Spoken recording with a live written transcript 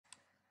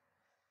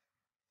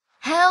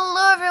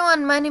Hello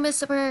everyone, my name is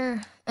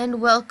Summer,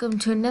 and welcome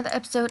to another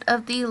episode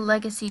of the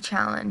Legacy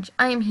Challenge.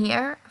 I am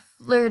here,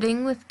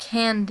 flirting with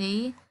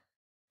Candy,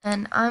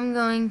 and I'm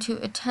going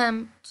to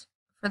attempt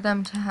for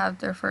them to have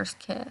their first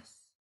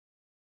kiss.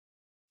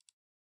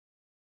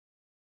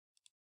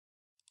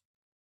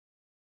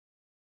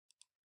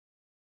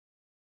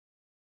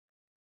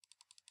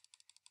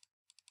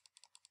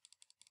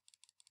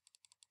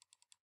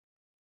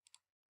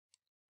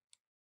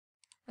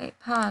 Wait,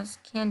 pause,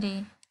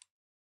 Candy.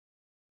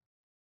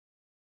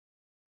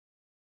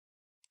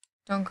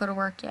 Don't go to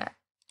work yet.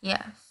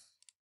 Yes.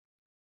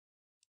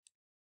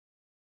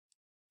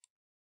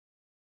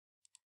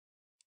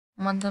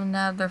 I want them to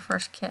have their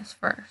first kiss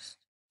first.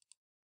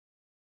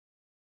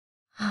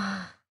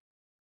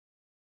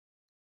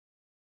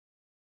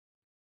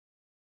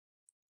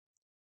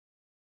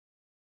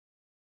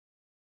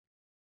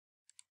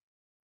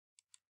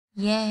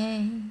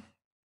 Yay.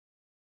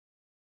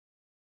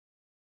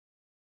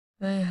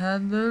 They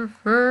had their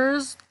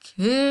first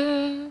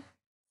kiss.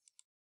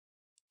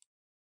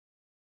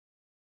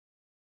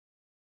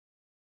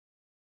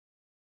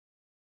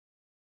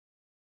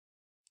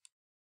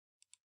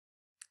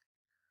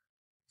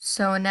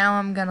 So now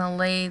I'm gonna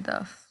lay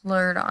the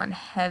flirt on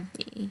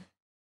heavy.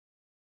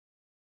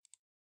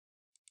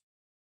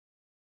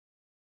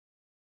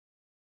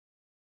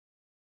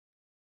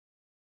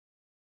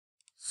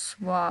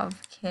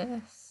 Suave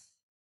kiss.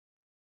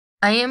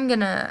 I am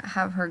gonna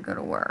have her go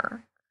to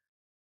work.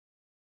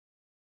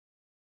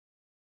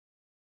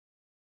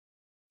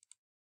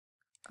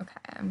 Okay,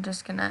 I'm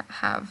just gonna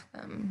have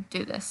them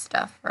do this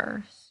stuff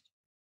first.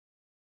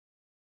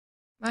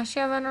 Why does she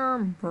have an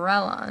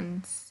umbrella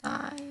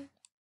inside?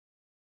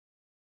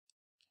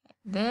 Okay,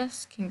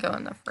 this can go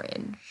in the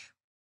fridge.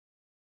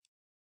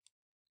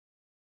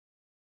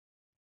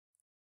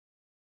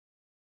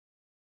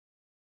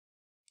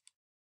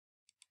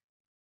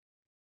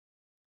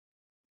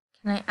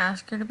 Can I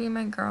ask her to be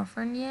my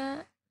girlfriend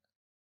yet?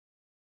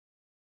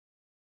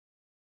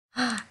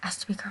 Has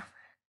to be girlfriend.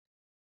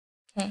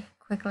 Okay,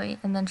 quickly,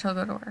 and then she'll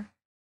go to work.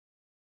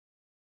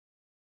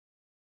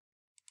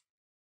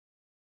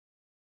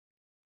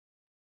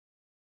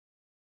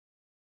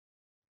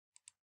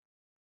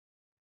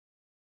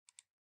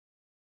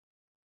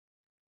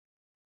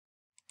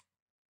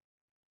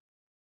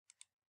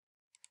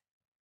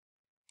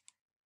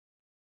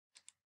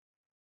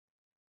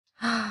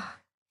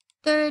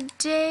 They're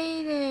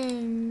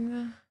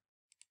dating.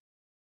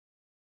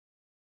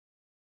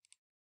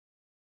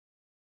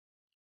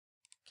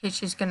 Okay,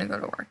 she's gonna go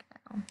to work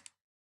now.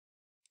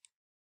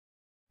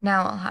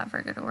 Now I'll have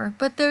her go to work,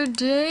 but they're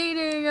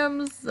dating.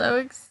 I'm so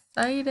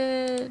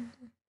excited.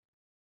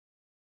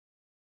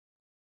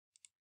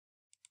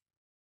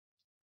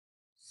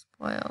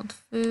 Spoiled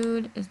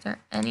food. Is there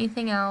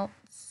anything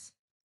else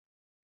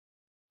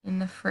in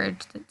the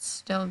fridge that's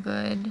still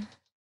good?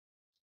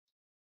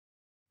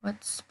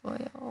 What's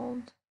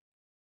spoiled?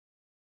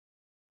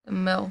 The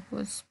milk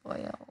was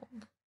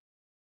spoiled.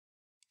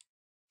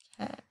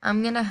 Okay,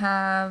 I'm gonna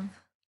have...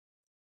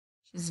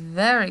 She's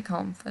very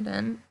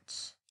confident.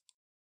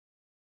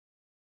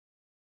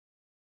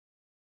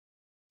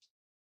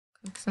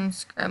 Cook some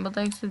scrambled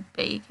eggs with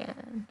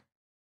bacon.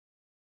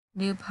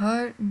 New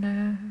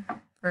partner.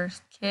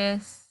 First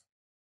kiss.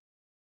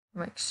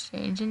 I'm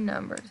exchanging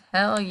numbers.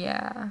 Hell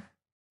yeah.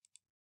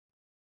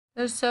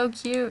 They're so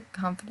cute.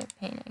 Confident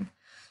painting.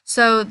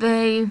 So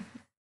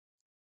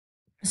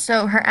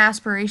her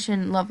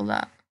aspiration leveled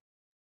up.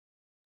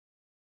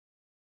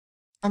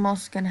 I'm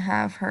also gonna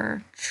have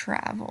her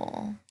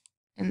travel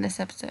in this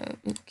episode.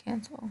 Ooh,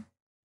 cancel.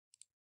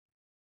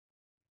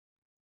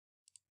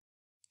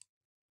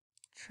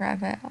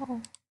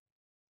 Travel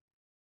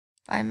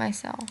by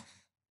myself.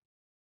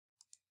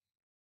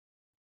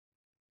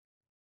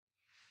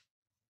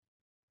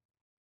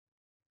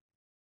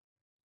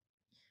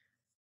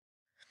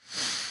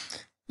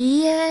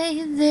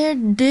 Yay, they're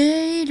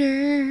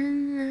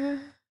dating.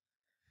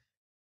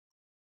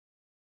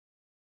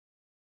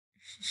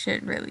 She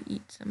should really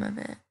eat some of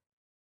it.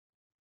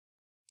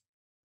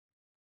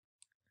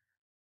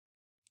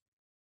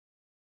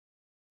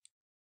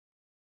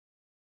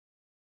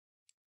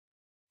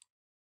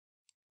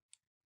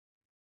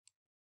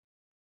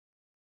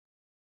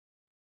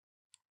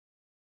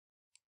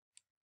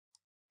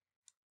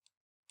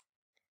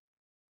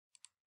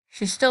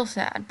 She's still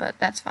sad, but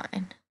that's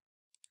fine.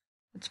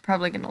 It's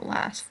probably gonna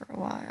last for a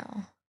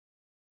while.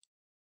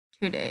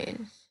 2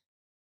 days.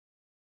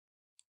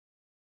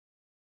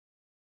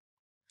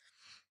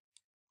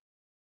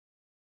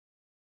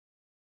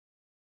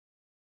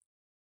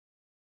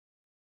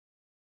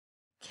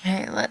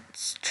 Okay,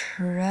 let's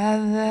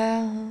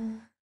travel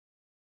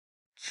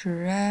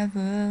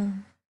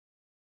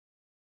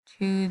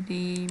to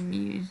the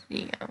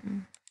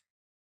museum.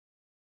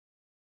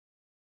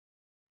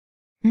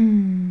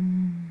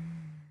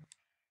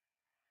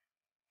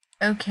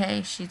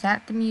 Okay, she's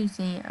at the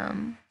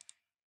museum.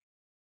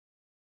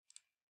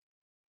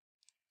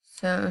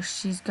 So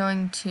she's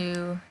going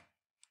to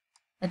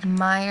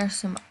admire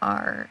some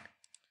art.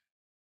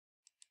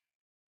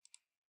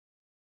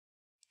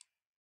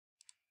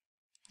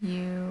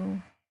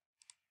 view,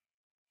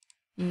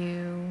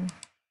 view,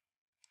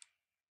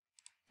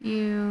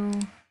 view,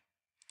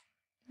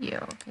 view.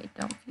 Okay,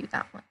 don't view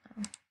that one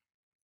though.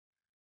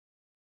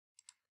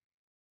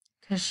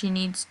 Because she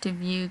needs to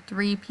view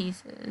 3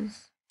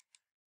 pieces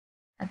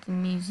at the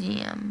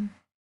museum.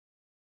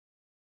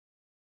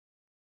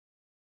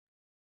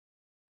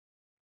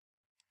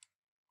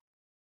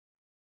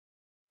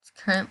 It's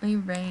currently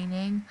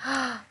raining.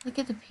 Look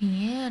at the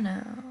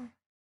piano.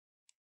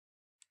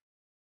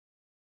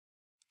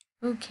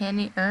 Ooh,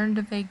 Candy earned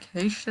a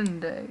vacation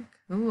day.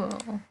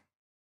 Cool.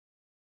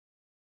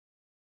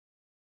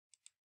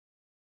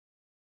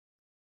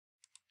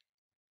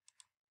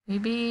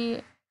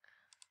 Maybe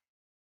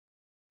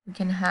we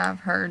can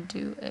have her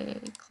do a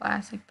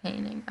classic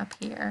painting up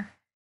here.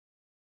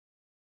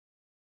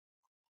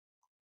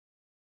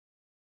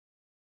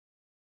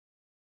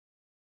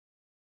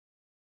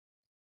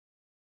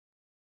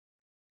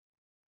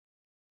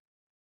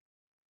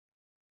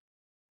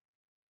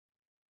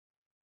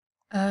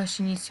 Oh,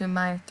 she needs to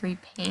admire 3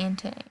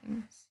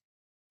 paintings.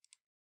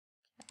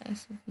 Okay,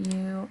 so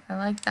view. I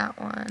like that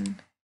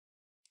one.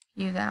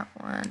 View that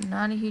one.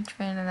 Not a huge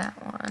fan of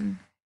that one.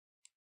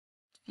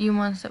 Few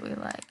ones that we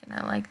like, and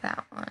I like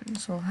that one.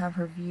 So we'll have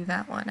her view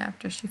that one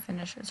after she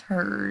finishes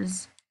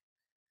hers.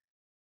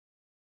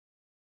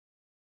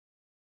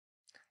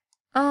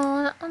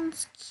 Oh, that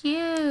one's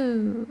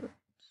cute.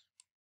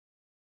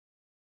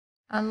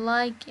 I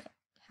like it.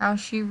 How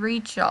she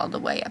reached all the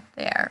way up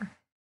there.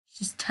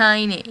 She's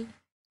tiny.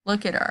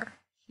 Look at her.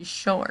 She's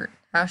short.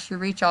 How she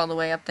reached all the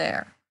way up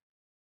there.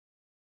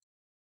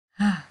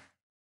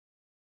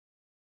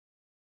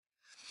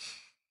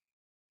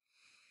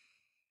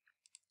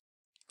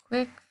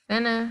 Quick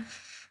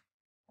finish.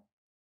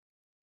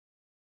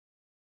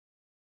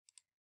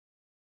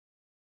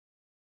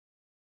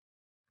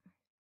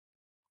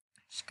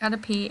 She's gotta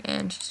pee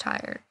and she's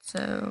tired,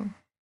 so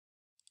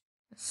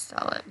let's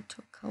sell it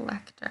to a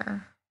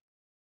collector.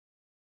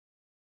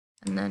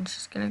 And then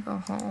she's gonna go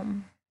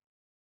home.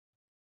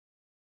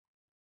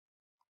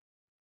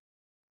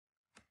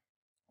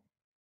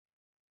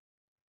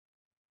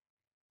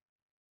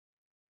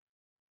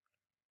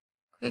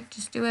 Quick,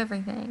 just do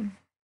everything.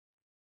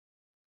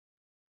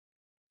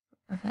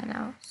 Okay,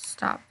 now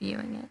stop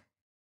viewing it.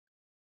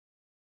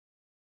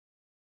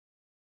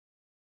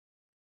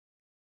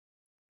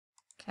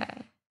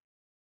 Okay.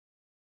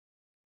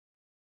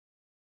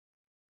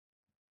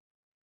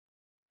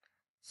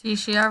 See,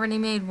 she already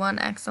made 1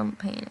 excellent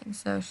painting,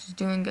 so she's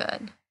doing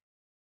good.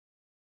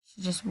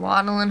 She's just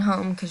waddling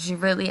home because she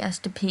really has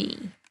to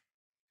pee.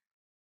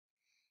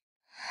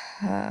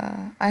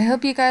 I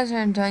hope you guys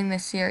are enjoying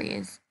this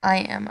series. I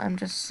am. I'm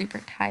just super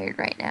tired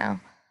right now.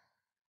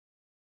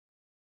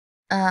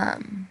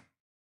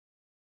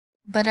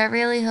 But I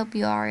really hope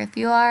you are. If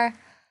you are,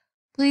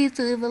 please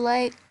leave a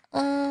like.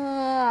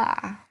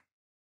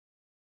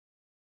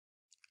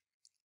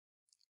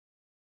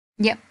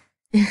 Yep.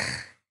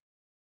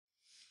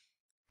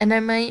 And I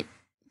might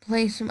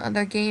play some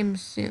other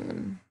games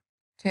soon,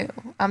 too.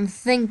 I'm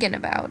thinking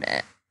about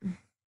it.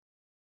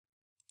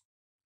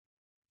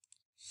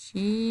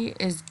 She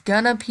is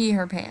gonna pee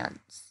her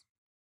pants.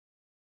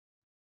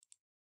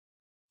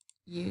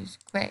 Use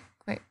quick,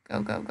 quick,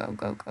 go, go, go,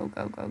 go, go,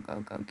 go, go, go,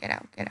 go, get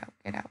out, get out,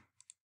 get out.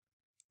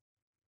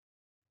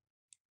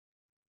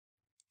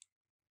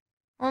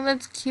 Oh,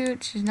 that's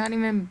cute. She's not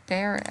even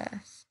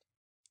embarrassed.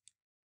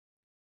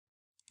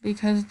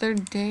 Because they're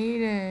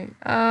dating.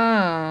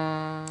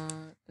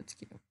 That's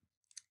cute.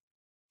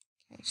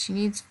 Okay, she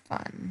needs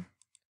fun.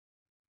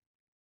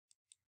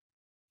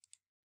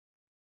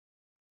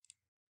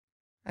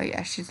 Oh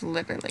yeah, she's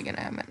literally gonna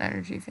have an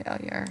energy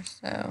failure,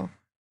 so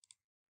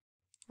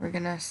we're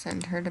gonna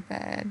send her to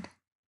bed.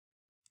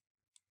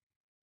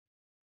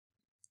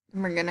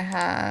 And we're gonna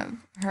have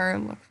her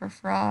look for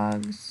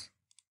frogs,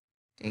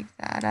 dig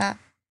that up.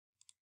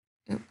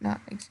 Oop,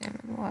 not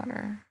examine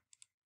water.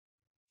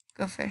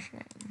 Go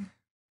fishing.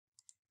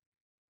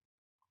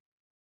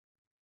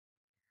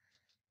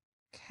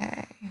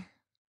 Okay.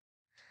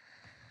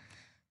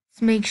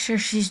 Let's make sure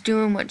she's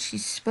doing what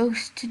she's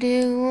supposed to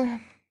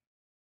do.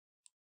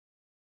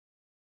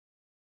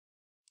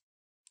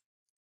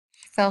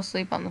 She fell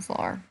asleep on the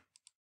floor.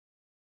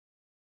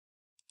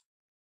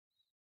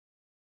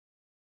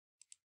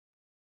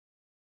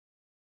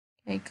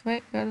 Okay,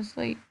 quick, go to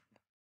sleep.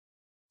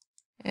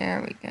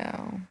 There we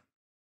go.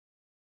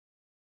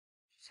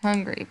 She's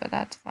hungry, but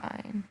that's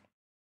fine.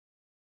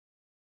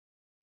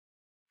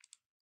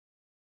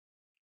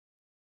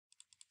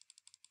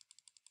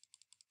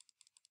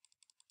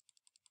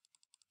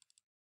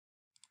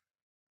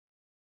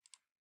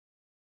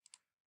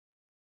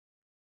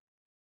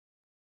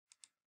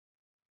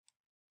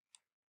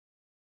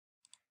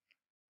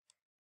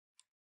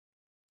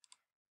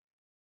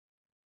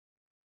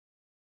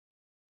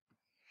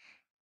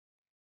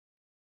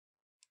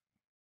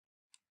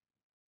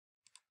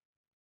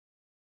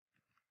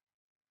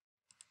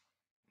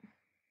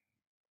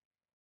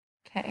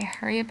 Okay,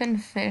 hurry up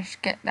and fish,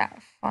 get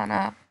that fun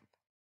up.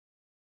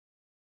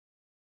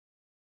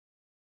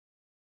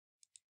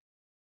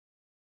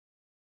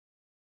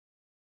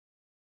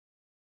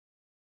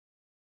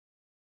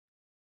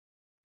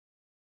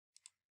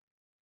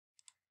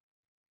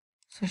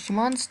 So she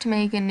wants to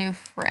make a new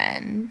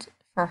friend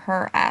for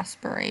her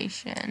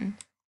aspiration.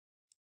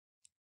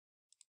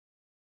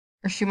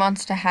 Or she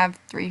wants to have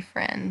 3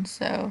 friends,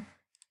 so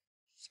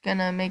she's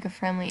gonna make a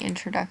friendly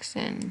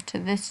introduction to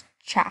this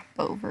chap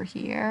over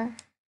here.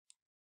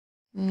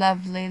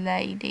 Lovely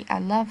lady. I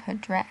love her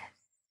dress.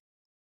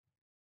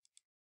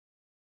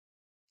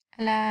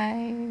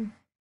 Hello.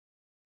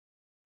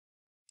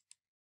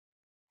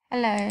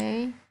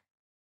 Hello.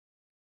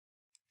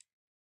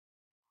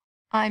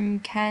 I'm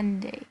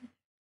Candy.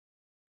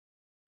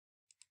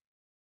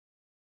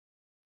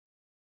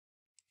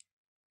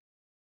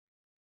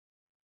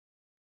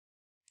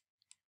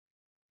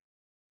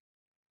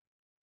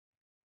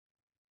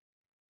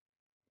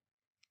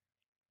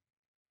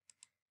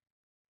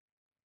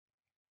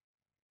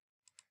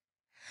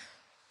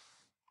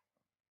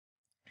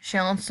 She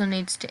also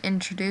needs to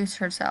introduce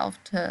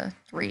herself to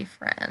 3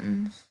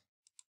 friends.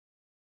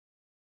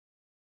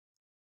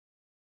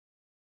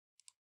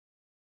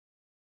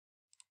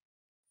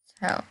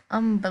 So,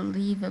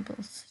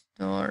 unbelievable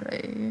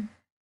story.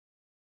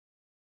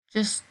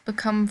 Just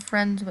become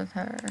friends with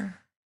her.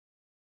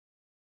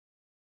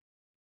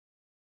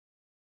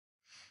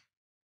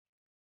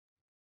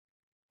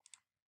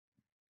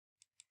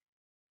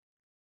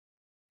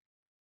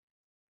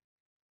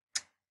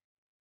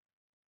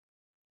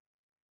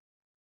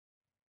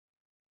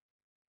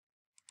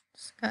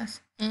 Discuss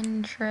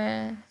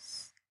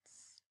interests.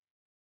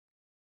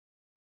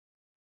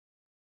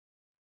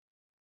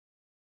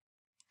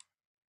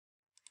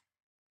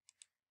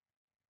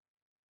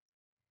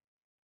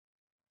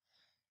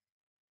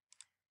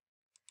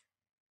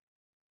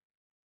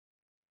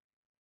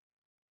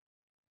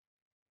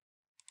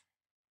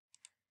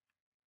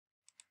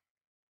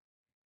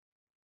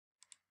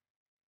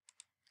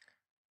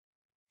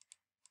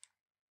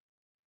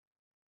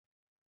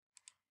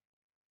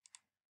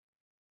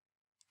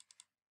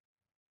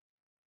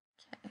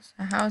 Okay,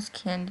 so how's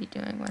Candy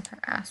doing with her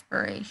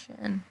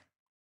aspiration?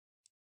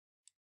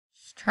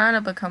 She's trying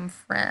to become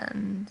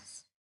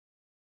friends.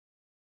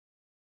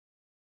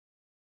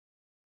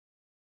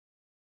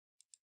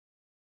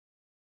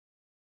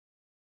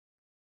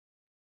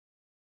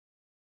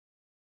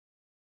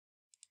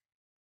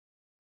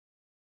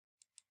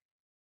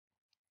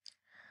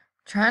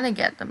 Trying to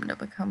get them to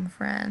become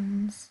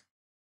friends.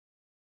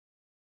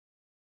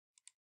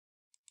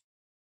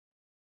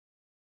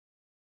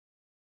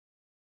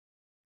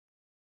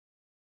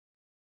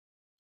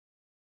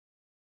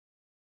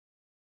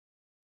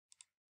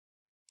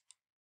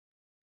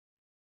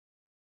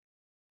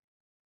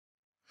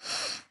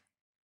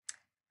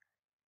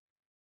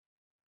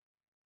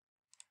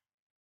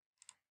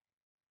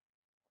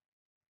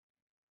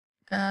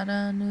 Got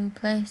a new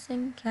place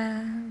in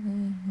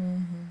Cali.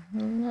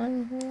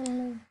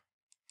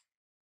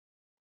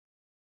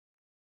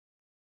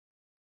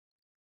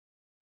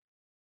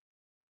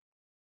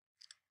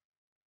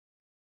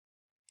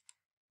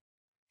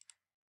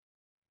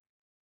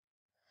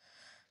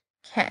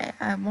 Okay,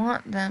 I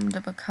want them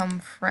to become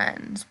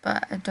friends,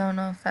 but I don't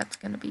know if that's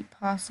going to be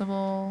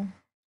possible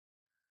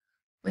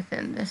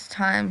within this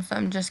time, so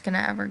I'm just going to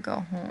have her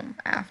go home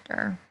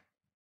after.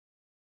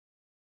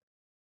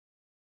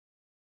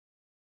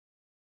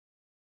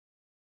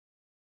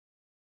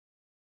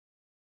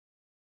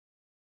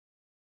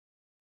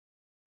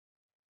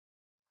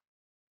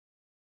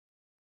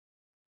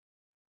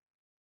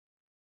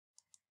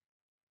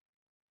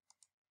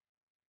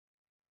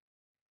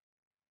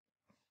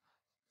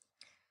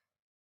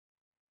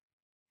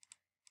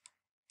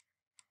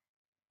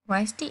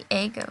 Why is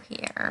Diego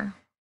here?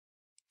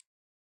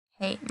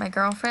 Hey, my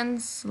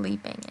girlfriend's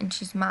sleeping and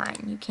she's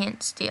mine. You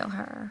can't steal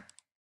her.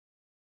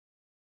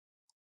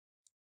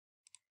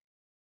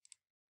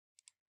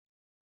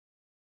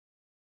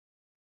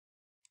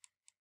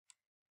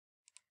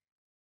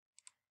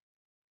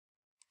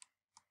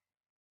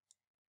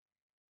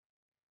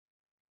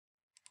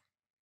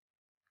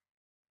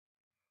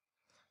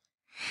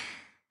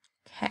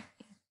 Okay.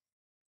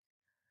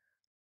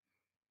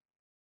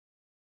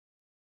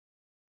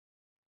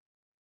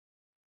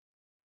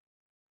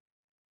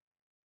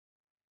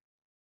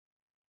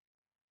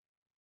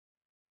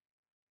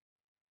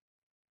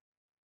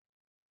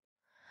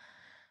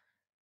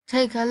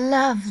 Take a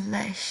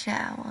lovely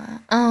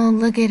shower. Oh,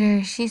 look at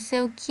her. She's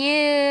so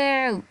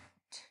cute.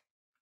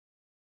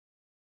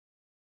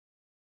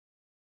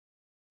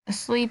 A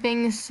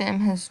sleeping Sim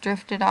has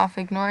drifted off,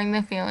 ignoring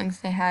the feelings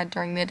they had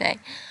during the day.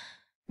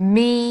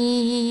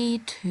 Me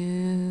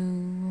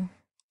too.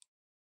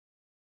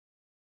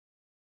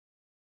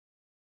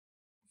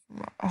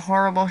 A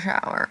horrible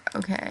shower.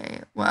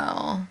 Okay,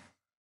 well,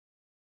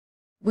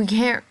 we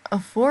can't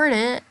afford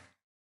it.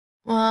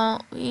 Well,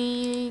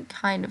 we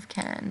kind of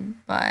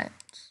can, but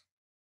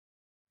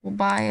we'll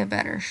buy a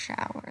better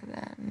shower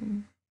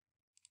then.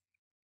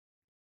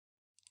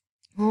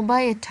 We'll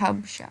buy a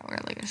tub shower,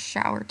 like a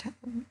shower tub,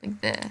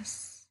 like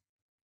this.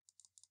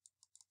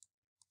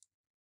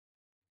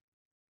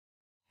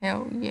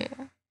 Hell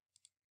yeah.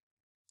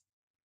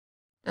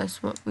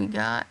 That's what we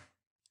got.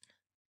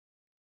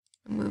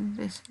 Move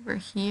this over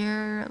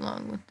here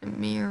along with the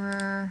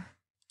mirror.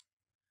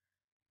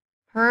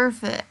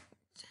 Perfect.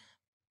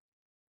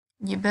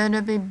 You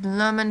better be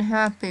blummin'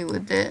 happy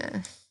with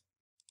this.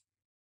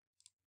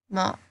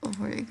 Not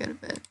before you go to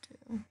bed,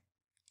 too.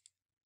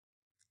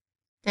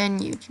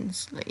 Then you can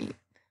sleep.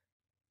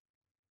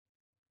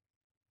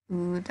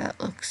 Ooh, that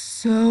looks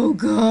so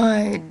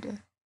good.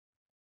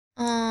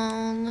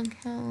 Oh, look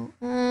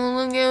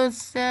how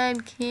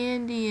sad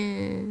Candy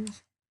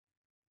is.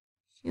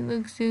 She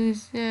looks so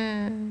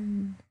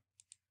sad.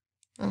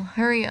 Well,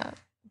 hurry up,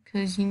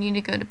 because you need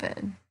to go to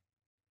bed.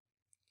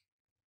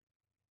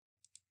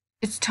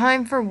 It's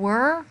time for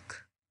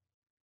work?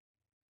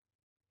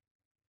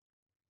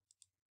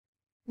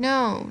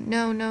 No.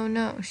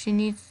 She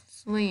needs to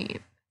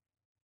sleep.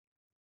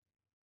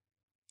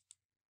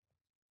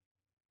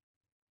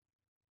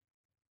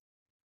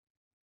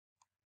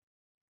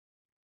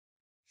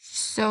 She's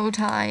so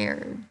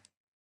tired.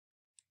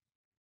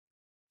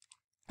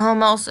 I'm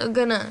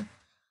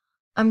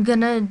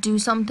gonna do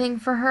something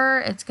for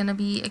her. It's gonna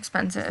be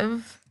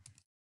expensive.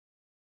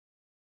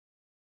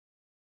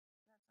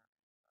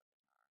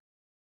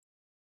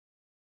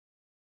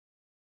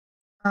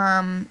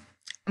 I'm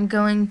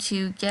going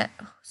to get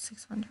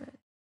 600.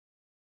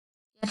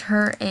 Get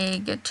her a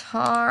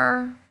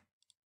guitar.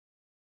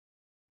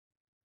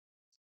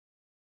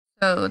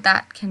 So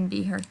that can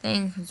be her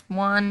thing, because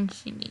one,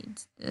 she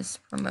needs this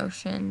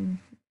promotion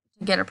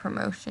to get a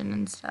promotion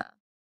and stuff.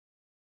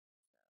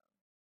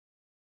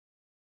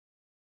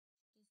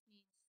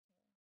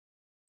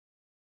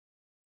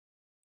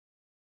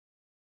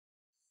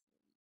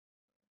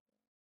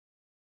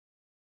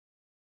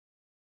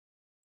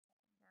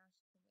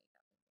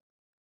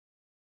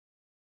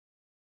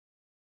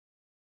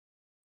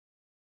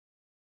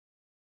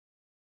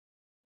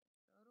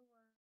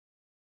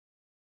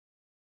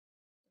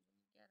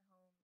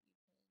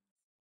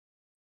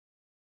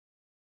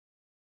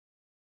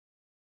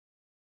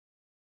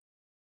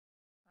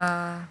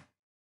 Oh,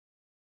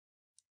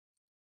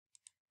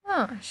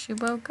 she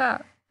woke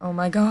up. Oh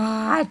my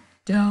god.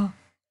 Still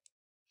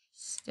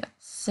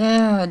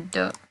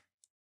sad.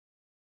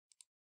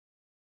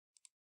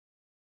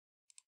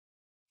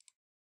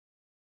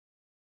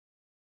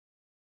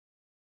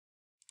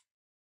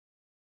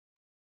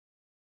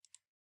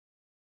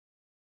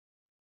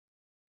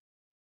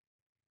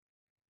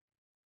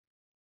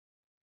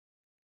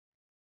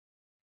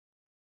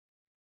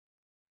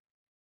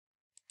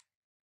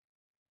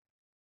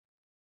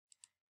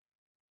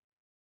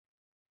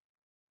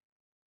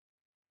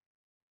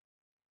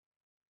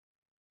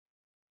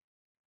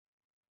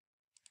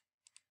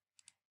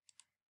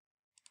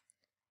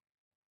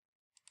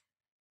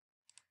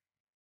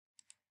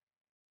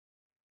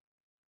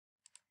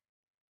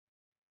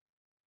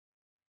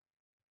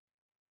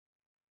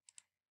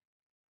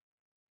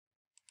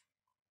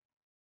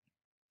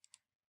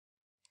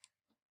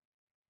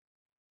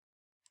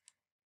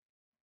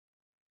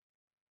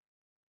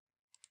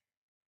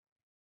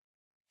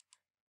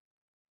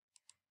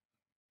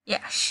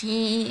 Yeah,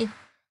 she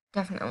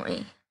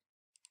definitely.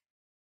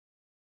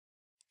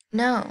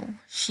 No,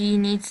 she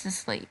needs to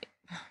sleep.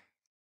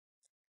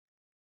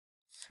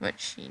 That's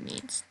what she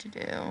needs to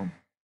do.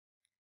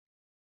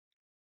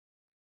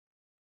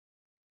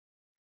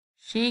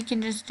 She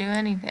can just do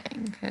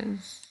anything,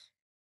 because...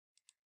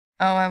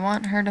 Oh, I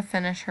want her to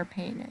finish her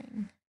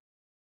painting.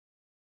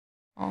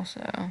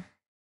 Also.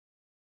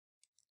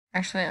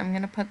 Actually, I'm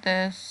gonna put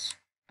this...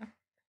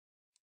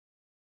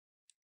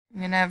 I'm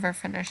gonna have her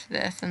finish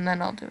this, and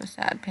then I'll do a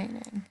sad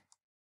painting.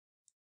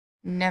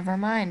 Never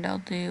mind, I'll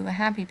do a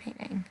happy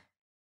painting.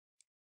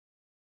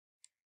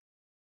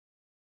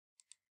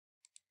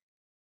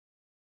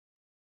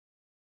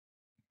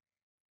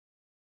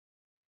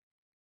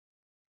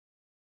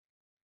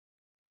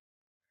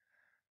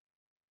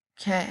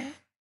 Okay.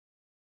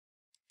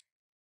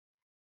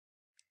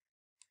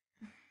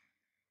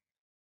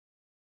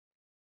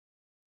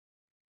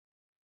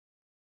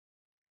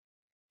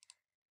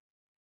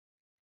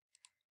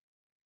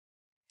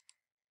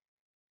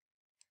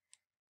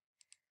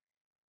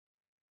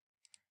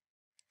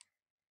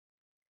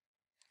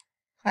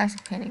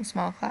 Classic painting,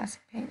 small classic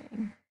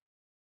painting.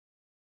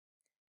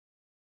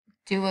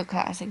 Do a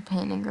classic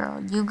painting, girl.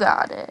 You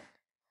got it.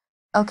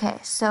 Okay,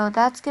 so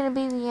that's going to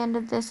be the end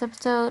of this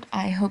episode.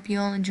 I hope you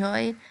all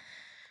enjoyed.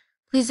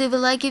 Please leave a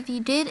like if you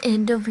did,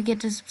 and don't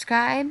forget to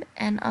subscribe,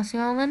 and I'll see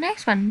you all in the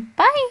next one.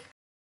 Bye!